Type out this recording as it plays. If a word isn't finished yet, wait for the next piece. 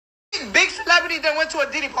big celebrities that went to a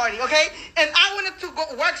Diddy party, okay? And I wanted to go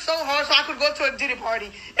work so hard so I could go to a Diddy party.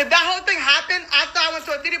 If that whole thing happened after I went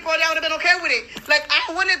to a Diddy party, I would have been okay with it. Like, I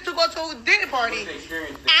wanted to go to a Diddy party.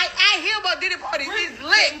 I hear about Diddy parties. It's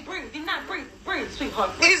lit. Bring it,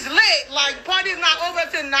 sweetheart. It's lit. Like, party's not over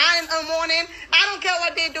till 9 in the morning. I don't care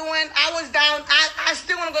what they're doing. I was down. I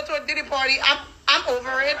still want to go to a Diddy party. I'm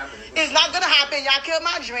over it. It's not gonna happen. Y'all killed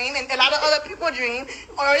my dream, and a lot of other people dream.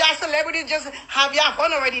 Or y'all celebrities just have y'all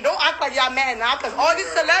fun already. Don't act like y'all mad now, because all these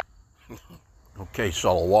celebrities. Okay,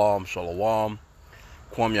 shalom. Kwam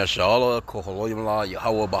Yashala, Koholoyimla,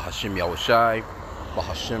 Yahweh Bahashim Yahushai,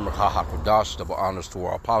 Bahashim Rahahakodash, double honors to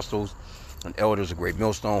our apostles and elders, a great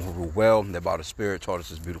millstone who rule well, and by the Spirit taught us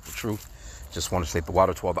this beautiful truth. Just want to say the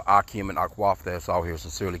water to all the Akim and Akwaf that's out here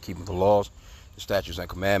sincerely keeping the laws, the statutes and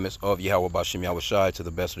commandments of Yahweh Bahashim Yahushai to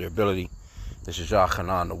the best of their ability. This is Yah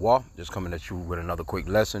Hanan Nawah, just coming at you with another quick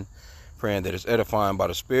lesson, praying that it's edifying by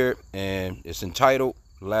the Spirit, and it's entitled,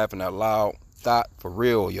 Laughing Out Loud, Thought for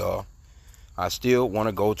Real, y'all. I still want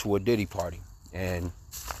to go to a Diddy party, and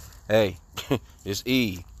hey, it's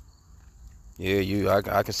E. Yeah,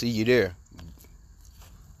 I can see you there.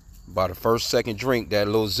 By the first, second drink, that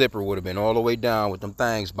little zipper would have been all the way down with them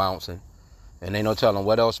things bouncing, and ain't no telling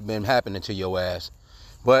what else been happening to your ass.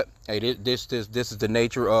 But hey, this is the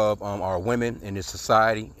nature of our women in this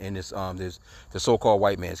society, in this the so-called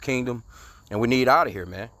white man's kingdom, and we need out of here,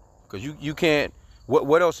 man. Because you can't.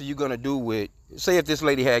 What else are you gonna do with? Say if this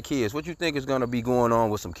lady had kids, what you think is gonna be going on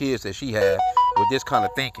with some kids that she had with this kind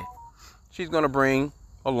of thinking? She's gonna bring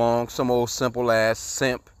along some old simple ass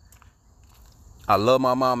simp. I love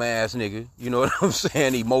my mama ass nigga. You know what I'm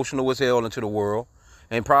saying? Emotional as hell into the world.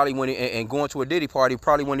 And probably and going to a Diddy party,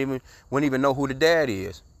 probably wouldn't even know who the dad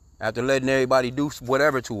is after letting everybody do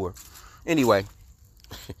whatever to her. Anyway,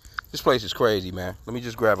 this place is crazy, man. Let me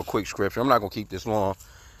just grab a quick scripture. I'm not gonna keep this long.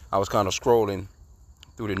 I was kind of scrolling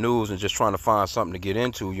through the news and just trying to find something to get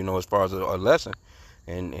into, you know, as far as a lesson.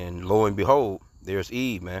 And lo and behold, there's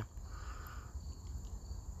Eve, man.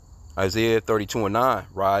 Isaiah 32:9.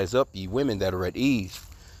 Rise up, ye women that are at ease.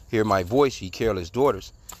 Hear my voice, ye careless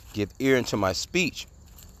daughters. Give ear unto my speech.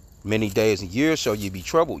 Many days and years shall ye be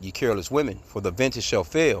troubled, ye careless women, for the vintage shall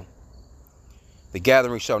fail. The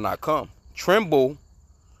gathering shall not come. Tremble,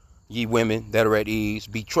 ye women that are at ease.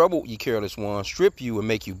 Be troubled, ye careless ones. Strip you and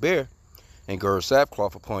make you bare, and gird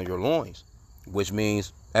sackcloth upon your loins. Which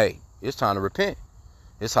means, hey, it's time to repent.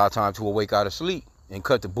 It's high time to awake out of sleep and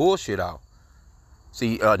cut the bullshit out.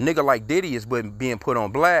 See, a nigga like Diddy is being put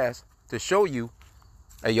on blast to show you,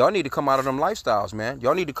 hey, y'all need to come out of them lifestyles, man.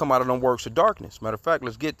 Y'all need to come out of them works of darkness. Matter of fact,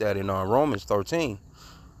 let's get that in Romans 13.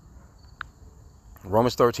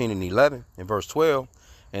 Romans 13 and 11 in verse 12.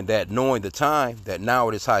 And that knowing the time, that now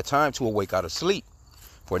it is high time to awake out of sleep.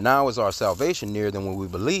 For now is our salvation nearer than when we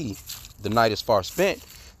believe. The night is far spent.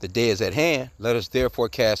 The day is at hand. Let us therefore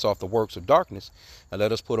cast off the works of darkness, and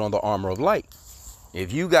let us put on the armor of light.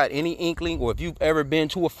 If you got any inkling, or if you've ever been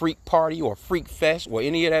to a freak party or freak fest or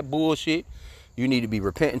any of that bullshit, you need to be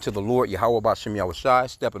repenting to the Lord, Yahweh Bashem Yahushai,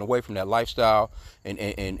 stepping away from that lifestyle and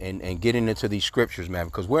getting into these scriptures, man,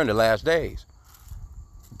 because we're in the last days.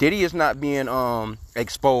 Diddy is not being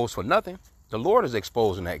exposed for nothing. The Lord is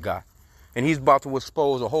exposing that guy. And he's about to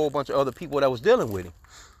expose a whole bunch of other people that was dealing with him.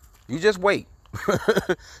 You just wait.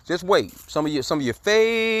 Just wait. Some of your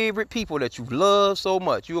favorite people that you love so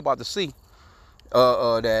much, you about to see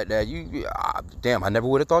damn, I never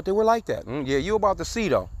would have thought they were like that. Yeah, you about to see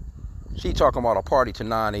though. She talking about a party to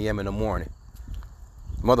 9 a.m. in the morning.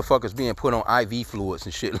 Motherfuckers being put on IV fluids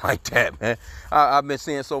and shit like that, man. I've been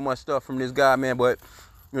seeing so much stuff from this guy, man, but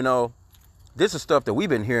you know, this is stuff that we've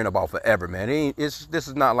been hearing about forever, man. This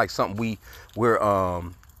is not like something we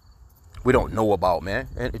don't know about, man.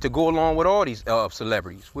 And to go along with all these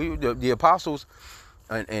celebrities, the apostles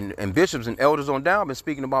and bishops and elders on down been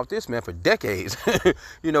speaking about this, man, for decades.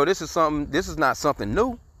 You know, this is not something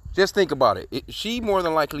new. Just think about it. She more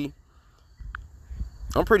than likely,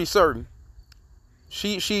 I'm pretty certain,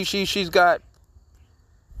 she's got,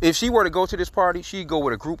 if she were to go to this party, she'd go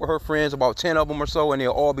with a group of her friends, about 10 of them or so, and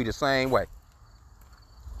they'll all be the same way.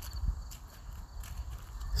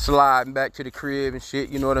 Sliding back to the crib and shit,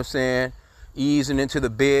 you know what I'm saying? Easing into the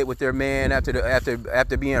bed with their man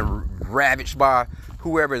after being ravaged by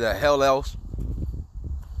whoever the hell else.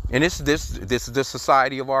 And this is the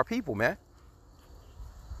society of our people, man.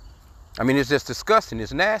 I mean, it's just disgusting.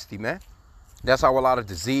 It's nasty, man. That's how a lot of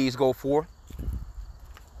disease go forth.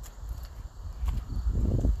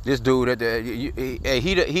 This dude,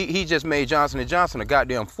 he just made Johnson & Johnson a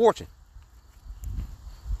goddamn fortune.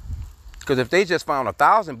 Because if they just found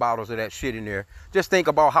 1,000 bottles of that shit in there, just think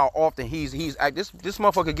about how often this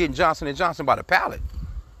motherfucker getting Johnson & Johnson by the pallet.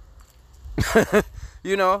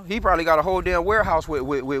 You know, he probably got a whole damn warehouse with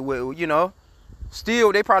you know,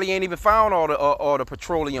 still they probably ain't even found all the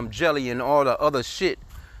petroleum jelly and all the other shit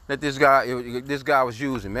that this guy was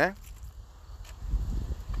using, man.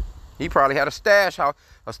 He probably had a stash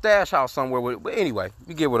house somewhere. But anyway,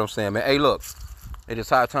 you get what I'm saying, man. Hey, look, it is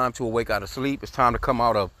high time to awake out of sleep. It's time to come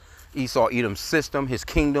out of Esau Edom's system, his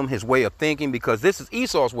kingdom, his way of thinking, because this is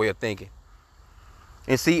Esau's way of thinking.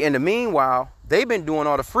 And see, in the meanwhile, they've been doing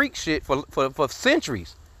all the freak shit for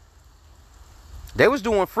centuries. They was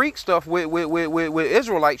doing freak stuff with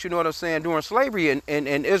Israelites, you know what I'm saying, during slavery,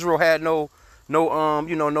 and Israel had no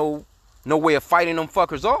way of fighting them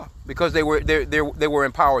fuckers off, because they were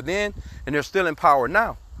in power then, and they're still in power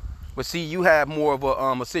now. But see, you have more of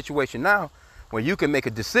a situation now where you can make a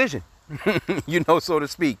decision, you know, so to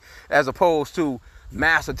speak, as opposed to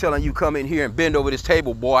master telling you come in here and bend over this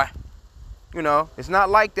table, boy. You know, it's not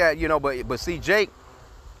like that, you know. But see, Jake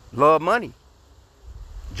loved money.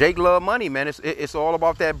 Jake loved money, man. It's all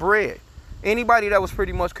about that bread. Anybody that was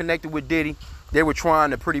pretty much connected with Diddy, they were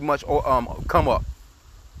trying to pretty much come up.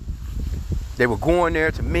 They were going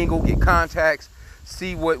there to mingle, get contacts,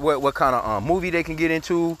 see what kind of movie they can get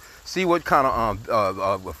into, see what kind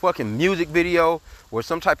of fucking music video or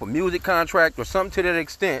some type of music contract or something to that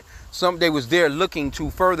extent. They was there looking to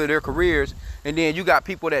further their careers. And then you got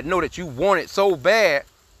people that know that you want it so bad.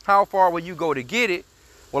 How far will you go to get it?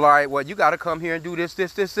 Well, all right, well, you got to come here and do this,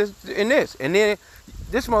 and this. And then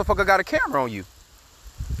this motherfucker got a camera on you.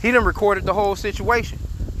 He done recorded the whole situation.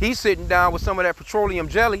 He's sitting down with some of that petroleum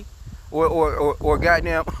jelly or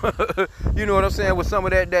goddamn, you know what I'm saying, with some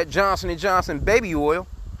of that Johnson & Johnson baby oil,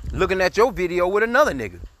 looking at your video with another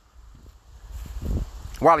nigga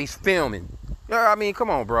while he's filming. Yeah, I mean, come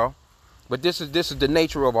on, bro. But this is the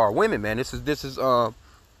nature of our women, man. This is what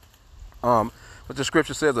the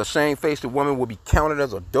scripture says: a shamefaced woman will be counted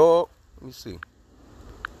as a dog. Let me see.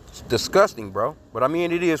 It's disgusting, bro. But I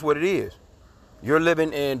mean, it is what it is. You're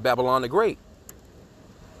living in Babylon the Great.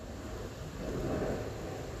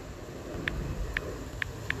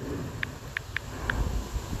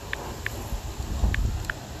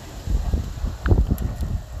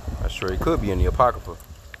 I'm sure it could be in the Apocrypha.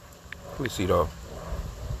 Let me see, though.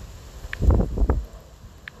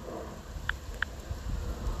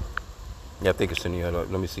 Yeah, I think it's in here. Let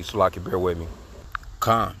me see. Salaki, bear with me.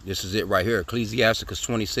 Khan, this is it right here. Ecclesiasticus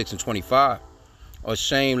 26 and 25. A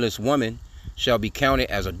shameless woman shall be counted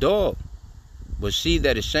as a dog, but she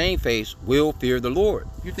that is shamefaced will fear the Lord.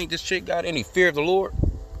 You think this chick got any fear of the Lord?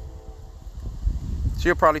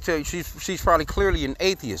 She'll probably tell you she's probably clearly an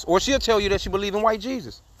atheist, or she'll tell you that she believes in white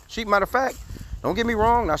Jesus. Matter of fact, don't get me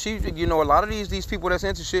wrong. Now you know, a lot of these people that's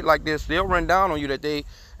into shit like this, they'll run down on you that they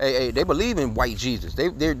believe in white Jesus.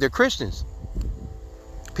 They're Christians.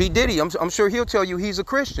 P. Diddy, I'm sure he'll tell you he's a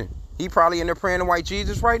Christian. He probably in there praying to white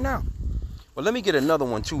Jesus right now. But let me get another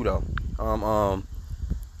one too, though.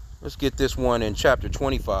 Let's get this one in chapter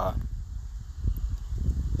 25.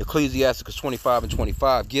 Ecclesiasticus 25 and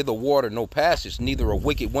 25. Give the water no passage, neither a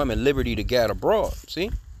wicked woman liberty to gad abroad.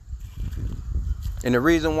 See? And the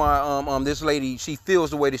reason why this lady, she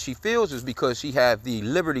feels the way that she feels is because she has the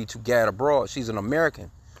liberty to gad abroad. She's an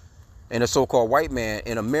American. And a so-called white man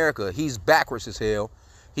in America, he's backwards as hell.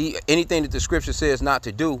 Anything that the scripture says not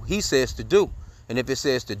to do, he says to do. And if it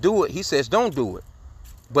says to do it, he says don't do it.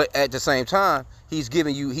 But at the same time, he's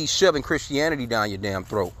shoving Christianity down your damn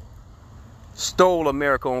throat. Stole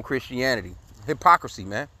America on Christianity. Hypocrisy,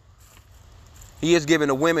 man. He is giving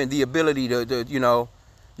the women the ability to you know,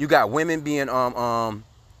 you got women being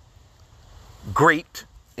graped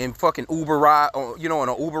in fucking Uber ride, you know, on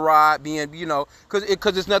an Uber ride, being, you know,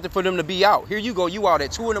 because it's nothing for them to be out. Here you go, you out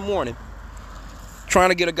at 2 in the morning trying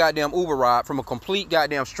to get a goddamn Uber ride from a complete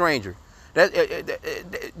goddamn stranger.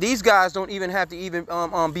 These guys don't even have to even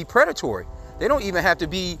be predatory. They don't even have to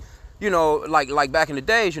be, you know, like back in the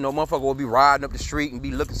days, you know, motherfucker will be riding up the street and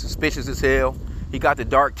be looking suspicious as hell. He got the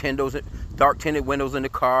dark tinted windows in the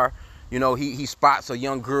car. You know, he spots a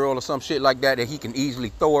young girl or some shit like that he can easily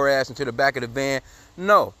throw her ass into the back of the van.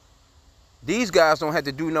 No. These guys don't have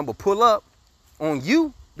to do nothing but pull up on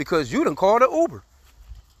you because you done called an Uber.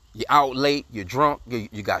 You're out late, you're drunk,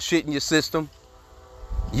 you got shit in your system.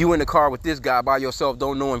 You in the car with this guy by yourself,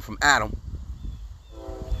 don't know him from Adam.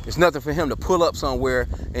 It's nothing for him to pull up somewhere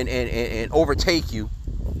and overtake you.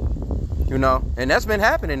 You know, and that's been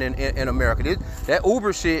happening in America. That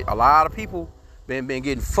Uber shit, a lot of people been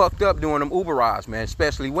getting fucked up doing them Uber rides, man,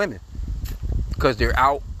 especially women. Because they're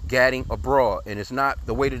out gadding abroad, and it's not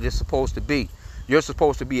the way that it's supposed to be. You're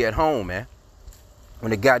supposed to be at home, man,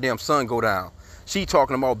 when the goddamn sun go down. She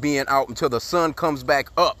talking about being out until the sun comes back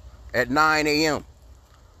up at 9 a.m.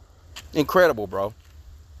 Incredible, bro.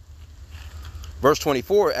 Verse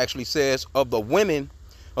 24 actually says, of the woman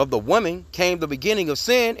came the beginning of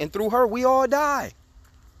sin, and through her we all die.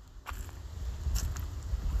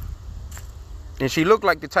 And she looked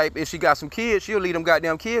like the type, if she got some kids, she'll leave them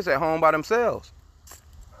goddamn kids at home by themselves.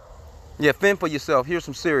 Yeah, fend for yourself. Here's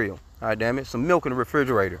some cereal. All right, damn it. Some milk in the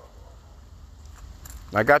refrigerator.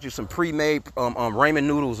 I got you some pre-made ramen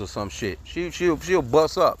noodles or some shit. She'll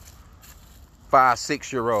bust up. 5,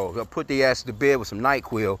 6-year-old. They'll put their ass to bed with some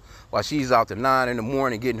NyQuil while she's out to 9 in the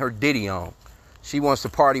morning getting her ditty on. She wants to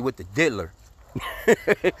party with the diddler.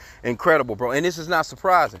 Incredible, bro. And this is not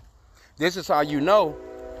surprising. This is how you know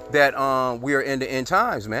that we are in the end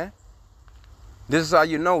times, man. This is how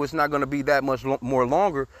you know it's not going to be that much more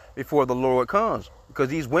longer before the Lord comes. Because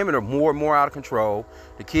these women are more and more out of control.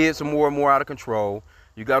 The kids are more and more out of control.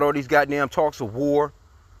 You got all these goddamn talks of war,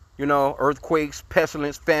 you know, earthquakes,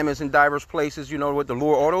 pestilence, famines in diverse places, you know, what the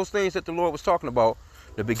Lord, all those things that the Lord was talking about,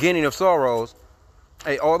 the beginning of sorrows,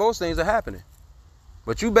 hey, all those things are happening.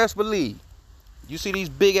 But you best believe, you see these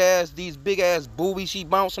big ass boobies she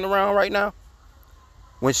bouncing around right now?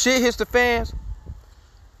 When shit hits the fans,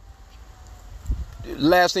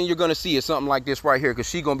 last thing you're going to see is something like this right here, because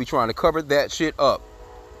she's going to be trying to cover that shit up.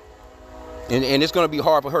 And it's going to be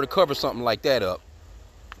hard for her to cover something like that up.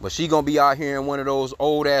 But she going to be out here in one of those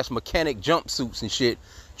old ass mechanic jumpsuits and shit,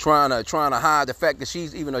 trying to hide the fact that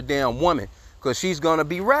she's even a damn woman, because she's going to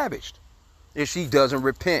be ravaged if she doesn't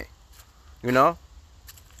repent, you know?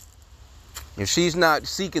 If she's not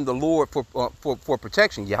seeking the Lord for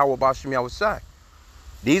protection, Yahweh Bashim Yahweh.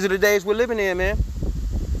 These are the days we're living in, man.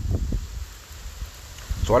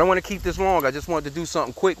 So I don't want to keep this long. I just wanted to do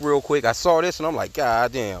something quick, real quick. I saw this and I'm like,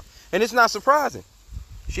 God damn. And it's not surprising.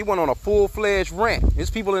 She went on a full-fledged rant.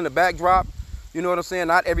 There's people in the backdrop. You know what I'm saying?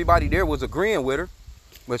 Not everybody there was agreeing with her.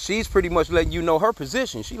 But she's pretty much letting you know her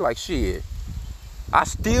position. She like, shit, I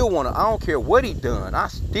still want to, I don't care what he done. I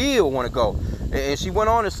still want to go. And she went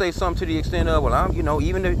on to say something to the extent of, well, I'm, you know,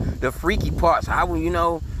 even the freaky parts, I would, you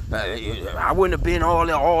know, I wouldn't have been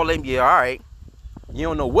all in. Yeah, all right. You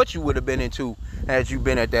don't know what you would have been into had you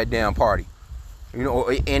been at that damn party. You know,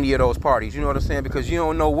 or any of those parties. You know what I'm saying? Because you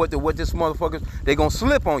don't know what this motherfuckers, they gonna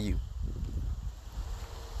slip on you.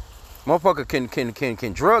 Motherfucker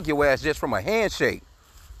can drug your ass just from a handshake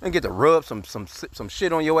and get to rub some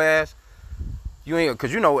shit on your ass. You ain't,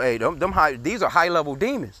 cause you know, hey, these are high level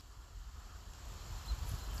demons.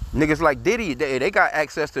 Niggas like Diddy, they got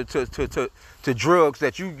access to drugs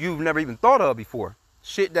that you've never even thought of before.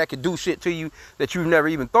 Shit that could do shit to you that you've never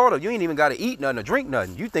even thought of. You ain't even got to eat nothing or drink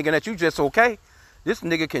nothing. You thinking that you just okay. This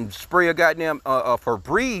nigga can spray a goddamn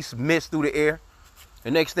Febreze mist through the air.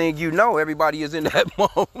 The next thing you know, everybody is in that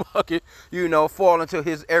motherfucker, you know, falling to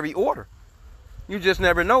his every order. You just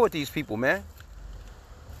never know with these people, man.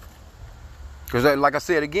 Because like I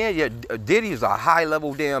said again, yeah, Diddy is a high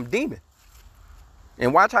level damn demon.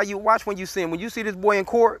 And watch when you see him. When you see this boy in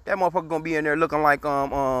court, that motherfucker gonna be in there looking like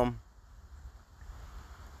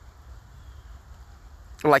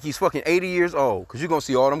he's fucking 80 years old. Because you're going to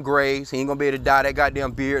see all them grays. He ain't going to be able to dye that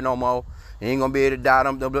goddamn beard no more. He ain't going to be able to dye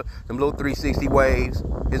them little 360 waves.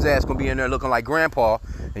 His ass going to be in there looking like grandpa.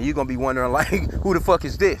 And you're going to be wondering, like, who the fuck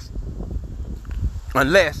is this?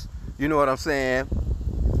 Unless, you know what I'm saying,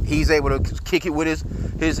 he's able to kick it with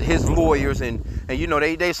his lawyers. And you know,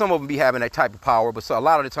 they some of them be having that type of power. But so a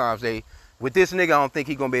lot of the times, with this nigga, I don't think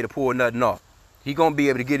he's going to be able to pull nothing off. He going to be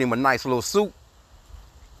able to get him a nice little suit,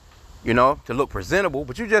 you know, to look presentable,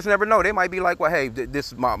 but you just never know. They might be like, well, hey,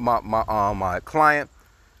 this is my client.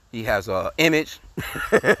 He has a image.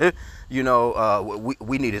 You know,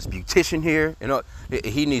 we need his beautician here. You know,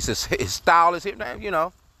 he needs his stylist here. You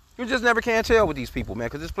know, you just never can tell with these people, man,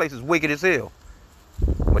 because this place is wicked as hell.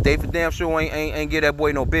 But they for damn sure ain't get that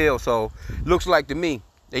boy no bail. So looks like to me,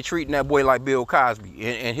 they treating that boy like Bill Cosby.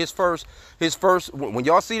 And his first, when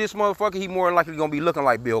y'all see this motherfucker, he more than likely gonna be looking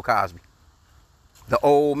like Bill Cosby. The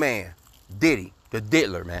old man, Diddy, the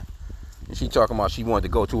diddler, man. And she talking about she wanted to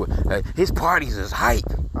go to it. His parties is hype.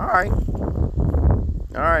 All right.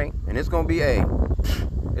 And it's gonna be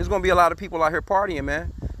it's gonna be a lot of people out here partying,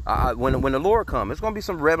 man. When the Lord comes, it's gonna be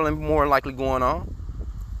some reveling more likely going on.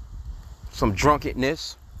 Some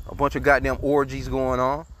drunkenness, a bunch of goddamn orgies going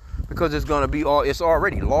on, because it's gonna be it's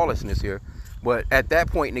already lawlessness here. But at that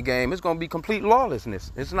point in the game, it's gonna be complete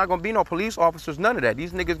lawlessness. It's not gonna be no police officers, none of that.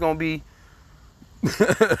 These niggas gonna be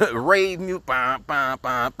rave mute, you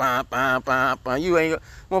ain't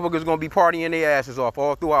motherfuckers gonna be partying their asses off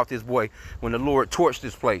all throughout this boy when the Lord torched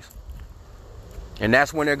this place. And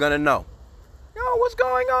that's when they're gonna know. Yo, what's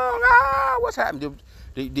going on? Ah, what's happening?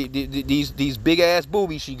 These big ass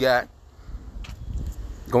boobies she got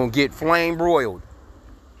gonna get flame broiled.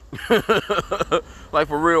 Like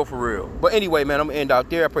for real, for real. But anyway, man, I'm gonna end out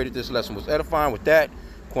there. I pray that this lesson was edifying. With that,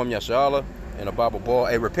 Kwam Yashala and a Bible ball.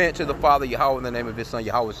 Hey, repent to the Father Yahweh in the name of his son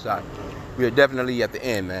Yahweh Shai. We are definitely at the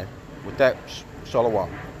end, man. With that, Shalom.